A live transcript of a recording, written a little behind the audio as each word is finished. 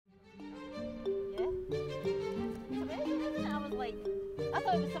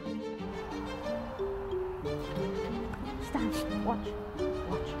over something. Stand, watch,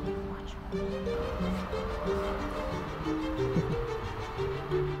 watch, watch.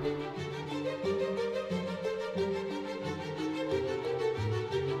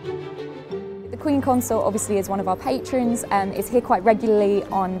 The Queen Consort obviously is one of our patrons, is here quite regularly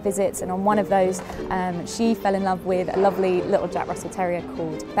on visits, and on one of those she fell in love with a lovely little Jack Russell Terrier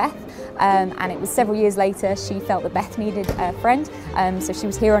called Beth, and it was several years later she felt that Beth needed a friend, so she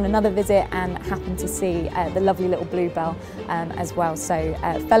was here on another visit and happened to see the lovely little Bluebell as well, so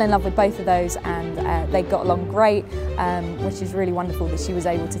fell in love with both of those, and they got along great, which is really wonderful that she was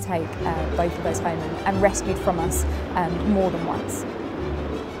able to take both of those home and rescued from us more than once.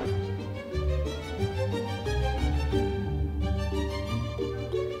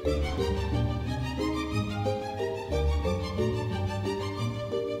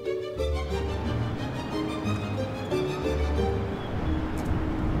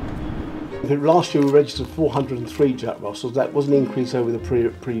 Last year we registered 403 Jack Russells. That was an increase over the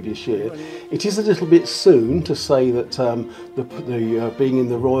previous year. It is a little bit soon to say that being in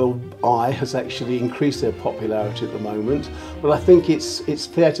the Royal Eye has actually increased their popularity at the moment, but I think it's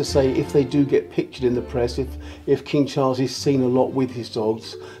fair to say if they do get pictured in the press, if King Charles is seen a lot with his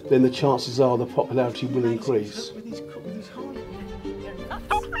dogs, then the chances are the popularity will increase.